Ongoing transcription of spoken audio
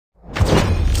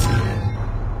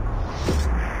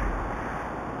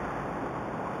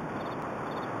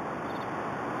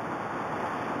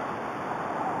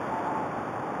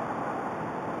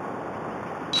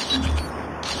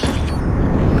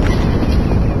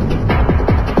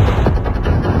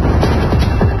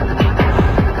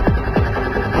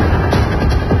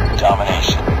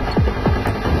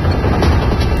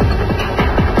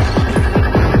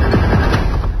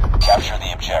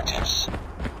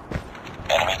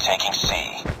taking C.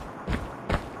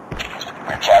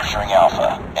 We're capturing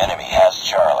Alpha. Enemy has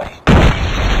Charlie.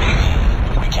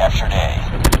 We captured A.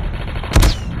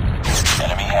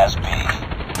 Enemy has B.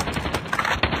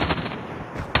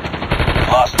 We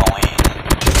lost the lead.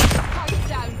 Target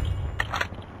down.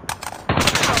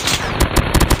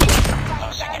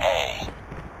 Losing A.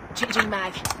 Changing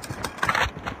mag.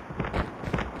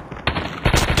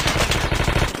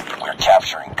 We're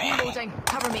capturing B. Reloading.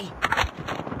 Cover me.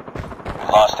 We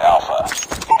lost Alpha.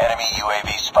 Enemy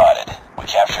UAV spotted. We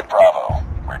captured Bravo.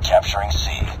 We're capturing C.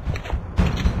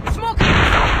 Smoke!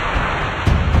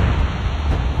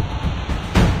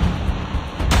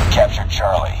 Captured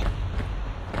Charlie.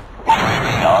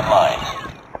 UAV online.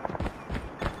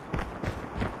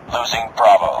 Losing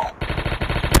Bravo.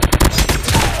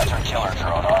 Hunter killer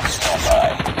drone on standby.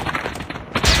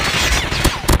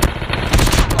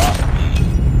 Lost B.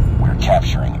 We're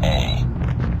capturing A.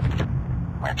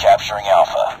 We're capturing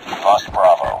Alpha. Lost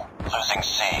Bravo. Losing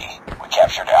C. We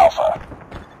captured Alpha.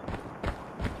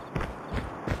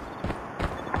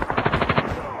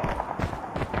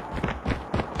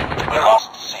 We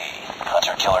lost C.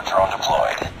 Hunter killer drone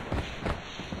deployed.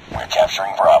 We're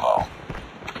capturing Bravo.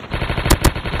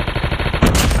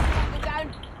 Target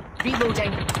down.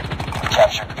 Reloading. We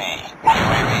captured B.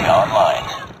 UAV online.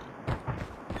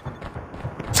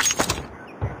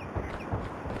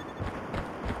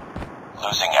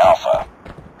 Losing Alpha.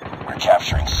 We're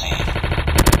capturing C.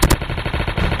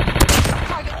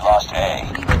 Target We down. lost A.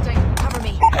 Reloading. Cover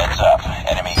me. Heads up.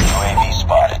 Enemy UAV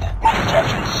spotted. We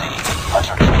captured C.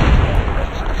 Hunter killer drone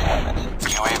ready for deployment.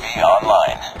 UAV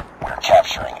online. We're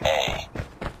capturing A.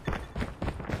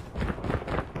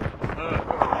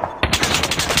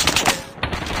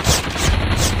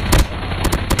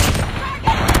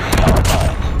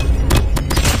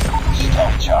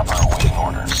 Stealth chopper awaiting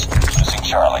orders. Losing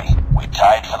Charlie. We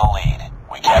tied for the lead.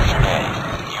 We captured A.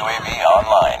 UAV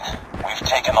online. We've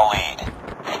taken the lead.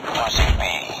 Losing B.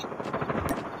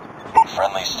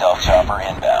 Friendly stealth chopper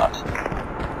inbound.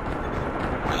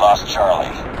 We lost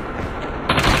Charlie.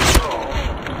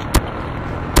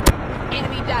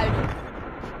 Enemy down.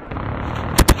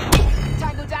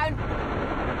 Tango down.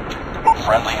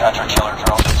 Friendly hunter killer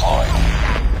drone deployed.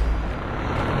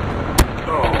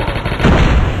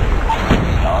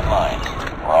 UAV online.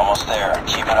 We're almost there.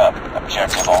 Keep it up.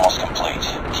 Objective almost complete.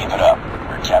 Keep it up.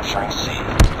 We're capturing C.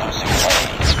 Losing A.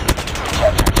 We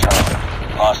captured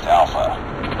Charlie. Lost Alpha.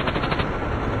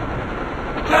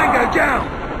 Tango down!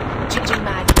 Changing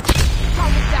mag.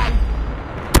 Target down.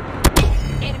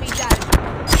 Enemy down.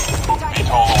 Target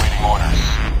Atoll down. awaiting orders.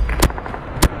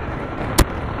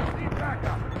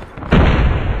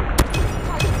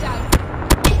 Target down.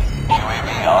 UAV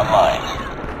online.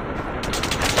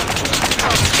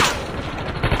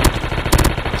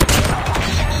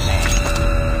 Losing C.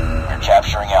 We're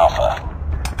capturing Alpha.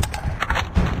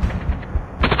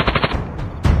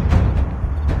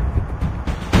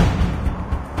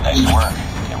 Nice work.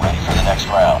 Get ready for the next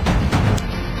round.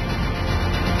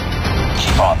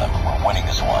 Keep on them. We're winning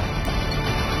this one.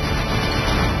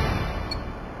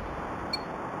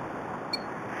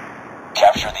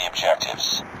 Capture the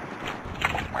objectives.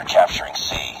 We're capturing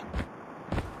C.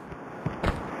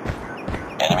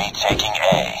 Enemy taking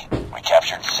A. We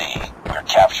captured C. We're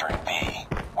capturing B.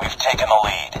 We've taken the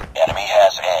lead. Enemy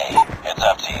has A. Heads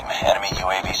up, team. Enemy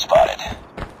UAV spotted.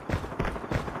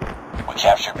 We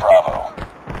captured Bravo.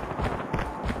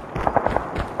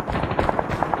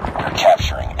 We're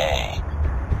capturing A.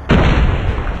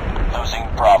 Losing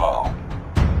Bravo.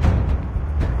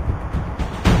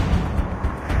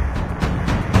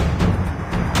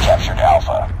 Captured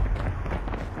Alpha.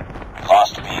 We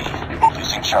lost B.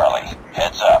 Losing Charlie.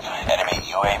 Heads up. Enemy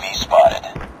UAV spotted.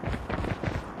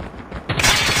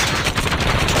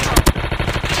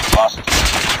 Lost B.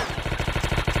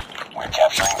 We're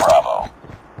capturing Bravo.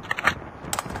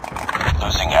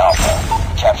 Losing Alpha.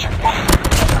 Captured B.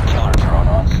 Killer drone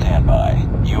on standby.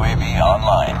 UAV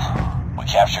online. We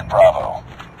captured Bravo.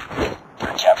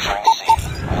 We're capturing C.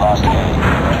 We lost A.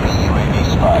 Enemy UAV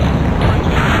spotted.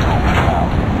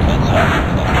 Heads up.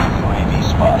 Enemy UAV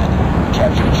spotted. We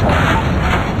captured Charlie.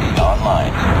 UAV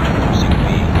online. Losing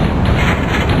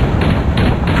B.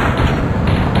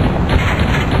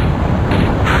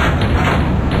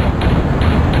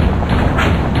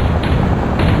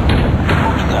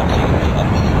 Heads up, team.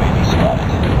 Enemy UAV spotted.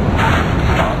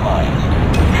 UAV online.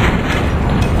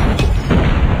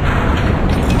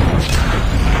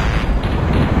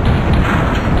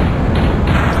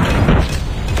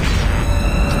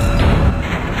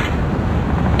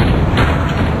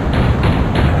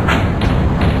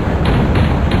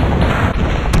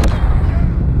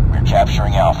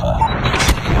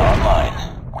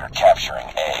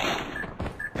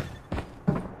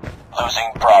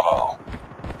 Losing Bravo.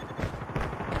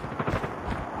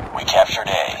 We captured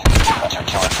A.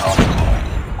 Hunter-killer drone deployed.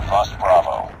 We lost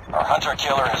Bravo. Our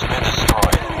hunter-killer has been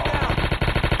destroyed.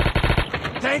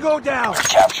 Tango down! We're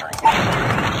capturing B.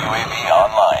 UAV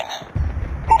online.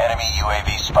 Enemy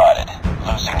UAV spotted.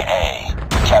 Losing A.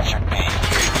 We captured B.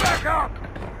 Back up!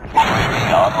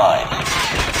 UAV online.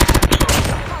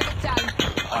 Target down.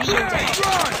 Losing B.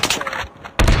 Run!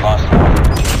 Lost one.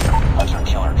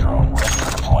 Hunter-killer drone ready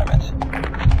for deployment.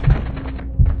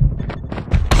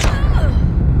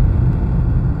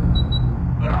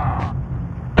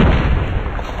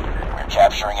 We're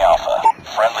capturing Alpha.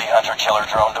 Friendly hunter-killer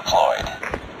drone deployed.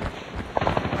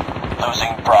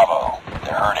 Losing Bravo.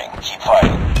 They're hurting. Keep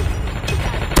fighting.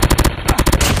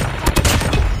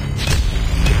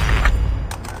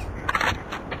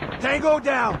 Tango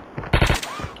down!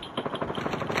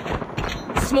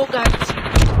 Smoke out.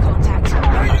 Contact.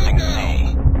 Losing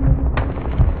C.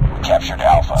 We captured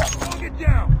Alpha. Get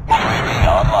down! UAV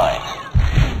online.